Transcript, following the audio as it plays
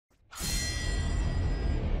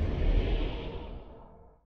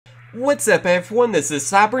What's up everyone, this is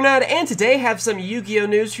CyberKnight, and today I have some Yu-Gi-Oh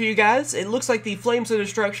news for you guys. It looks like the Flames of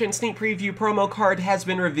Destruction sneak preview promo card has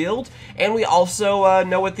been revealed, and we also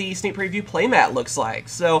know what the sneak preview playmat looks like.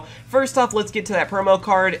 So first off, let's get to that promo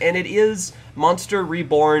card, and it is Monster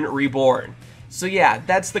Reborn Reborn. So yeah,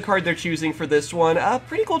 that's the card they're choosing for this one.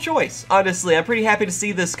 Pretty cool choice, honestly. I'm pretty happy to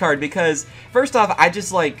see this card because, first off, I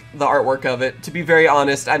just like the artwork of it, to be very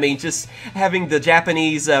honest. I mean, just having the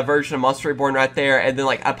Japanese version of Monster Reborn right there, and then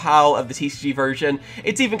like a pile of the TCG version.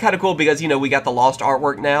 It's even kind of cool because, you know, we got the Lost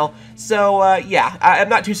artwork now. So yeah, I'm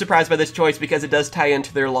not too surprised by this choice because it does tie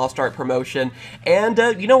into their Lost Art promotion. And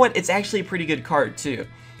you know what? It's actually a pretty good card too.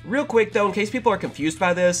 Real quick though, in case people are confused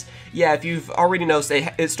by this, yeah, if you've already noticed,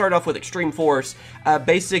 it started off with Extreme Force.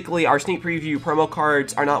 Basically, our sneak preview promo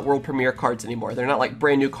cards are not world premiere cards anymore. They're not like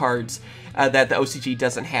brand new cards that the OCG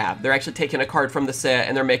doesn't have. They're actually taking a card from the set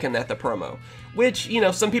and they're making that the promo. Which, you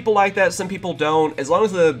know, some people like that, some people don't. As long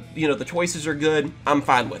as the choices are good, I'm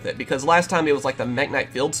fine with it. Because last time it was like the Mekk-Knight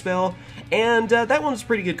Field Spell, and that one was a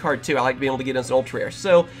pretty good card too. I like being able to get it as an ultra rare.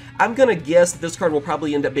 So I'm gonna guess that this card will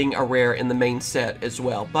probably end up being a rare in the main set as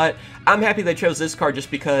well. But I'm happy they chose this card just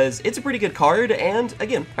because it's a pretty good card, and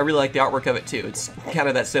again, I really like the artwork of it too. It's kind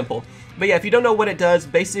of that simple. But yeah, if you don't know what it does,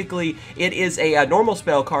 basically it is a normal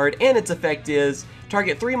spell card, and its effect is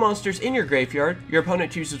target 3 monsters in your graveyard. Your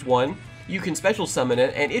opponent chooses one. You can special summon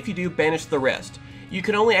it, and if you do, banish the rest. You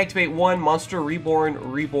can only activate one Monster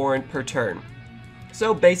Reborn per turn.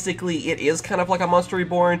 So basically, it is kind of like a Monster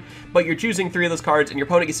Reborn, but you're choosing 3 of those cards, and your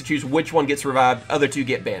opponent gets to choose which one gets revived, other 2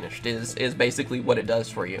 get banished, is basically what it does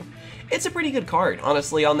for you. It's a pretty good card,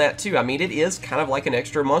 honestly, on that too. I mean, it is kind of like an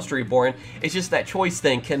extra Monster Reborn. It's just that choice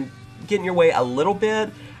thing can get in your way a little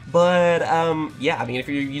bit. But, yeah, I mean, if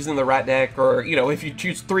you're using the right deck, or, you know, if you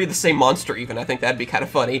choose 3 of the same monster even, I think that'd be kind of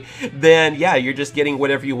funny, then, yeah, you're just getting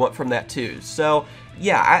whatever you want from that, too. So,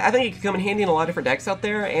 yeah, I think it could come in handy in a lot of different decks out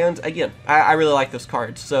there, and, again, I really like this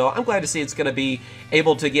card. So, I'm glad to see it's going to be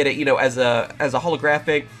able to get it, you know, as a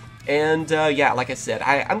holographic, and, yeah, like I said,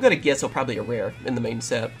 I'm going to guess it'll probably a rare in the main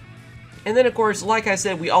set. And then, of course, like I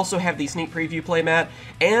said, we also have the sneak preview playmat,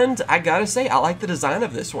 and I gotta say, I like the design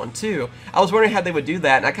of this one, too. I was wondering how they would do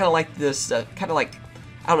that, and I kind of like this, kind of like,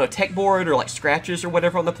 I don't know, tech board or like scratches or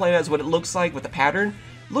whatever on the playmat is what it looks like with the pattern.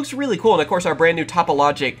 It looks really cool, and of course, our brand new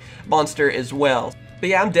Topologic monster as well. But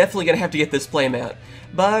yeah, I'm definitely gonna have to get this playmat.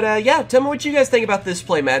 But yeah, tell me what you guys think about this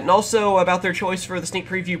playmat, and also about their choice for the sneak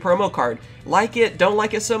preview promo card. Like it, don't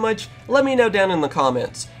like it so much? Let me know down in the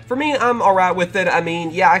comments. For me, I'm alright with it. I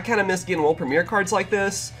mean, yeah, I kind of miss getting World Premiere cards like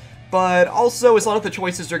this, but also, as long as the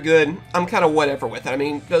choices are good, I'm kind of whatever with it. I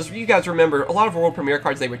mean, because you guys remember, a lot of World Premiere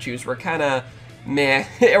cards they would choose were kind of meh,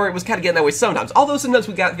 or it was kind of getting that way sometimes. Although sometimes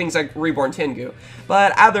we got things like Reborn Tengu.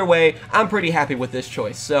 But either way, I'm pretty happy with this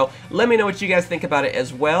choice. So let me know what you guys think about it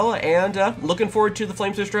as well, and looking forward to the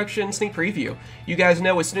Flames of Destruction sneak preview. You guys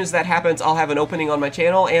know as soon as that happens, I'll have an opening on my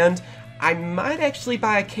channel, and I might actually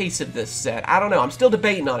buy a case of this set. I don't know. I'm still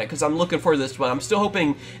debating on it because I'm looking for this one. I'm still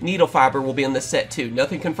hoping Needle Fiber will be in this set too.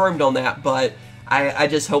 Nothing confirmed on that, but I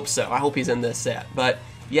just hope so. I hope he's in this set. But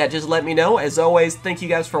yeah, just let me know. As always, thank you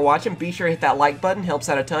guys for watching. Be sure to hit that like button. Helps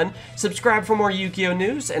out a ton. Subscribe for more Yu-Gi-Oh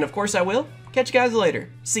news. And of course I will. Catch you guys later.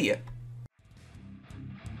 See ya.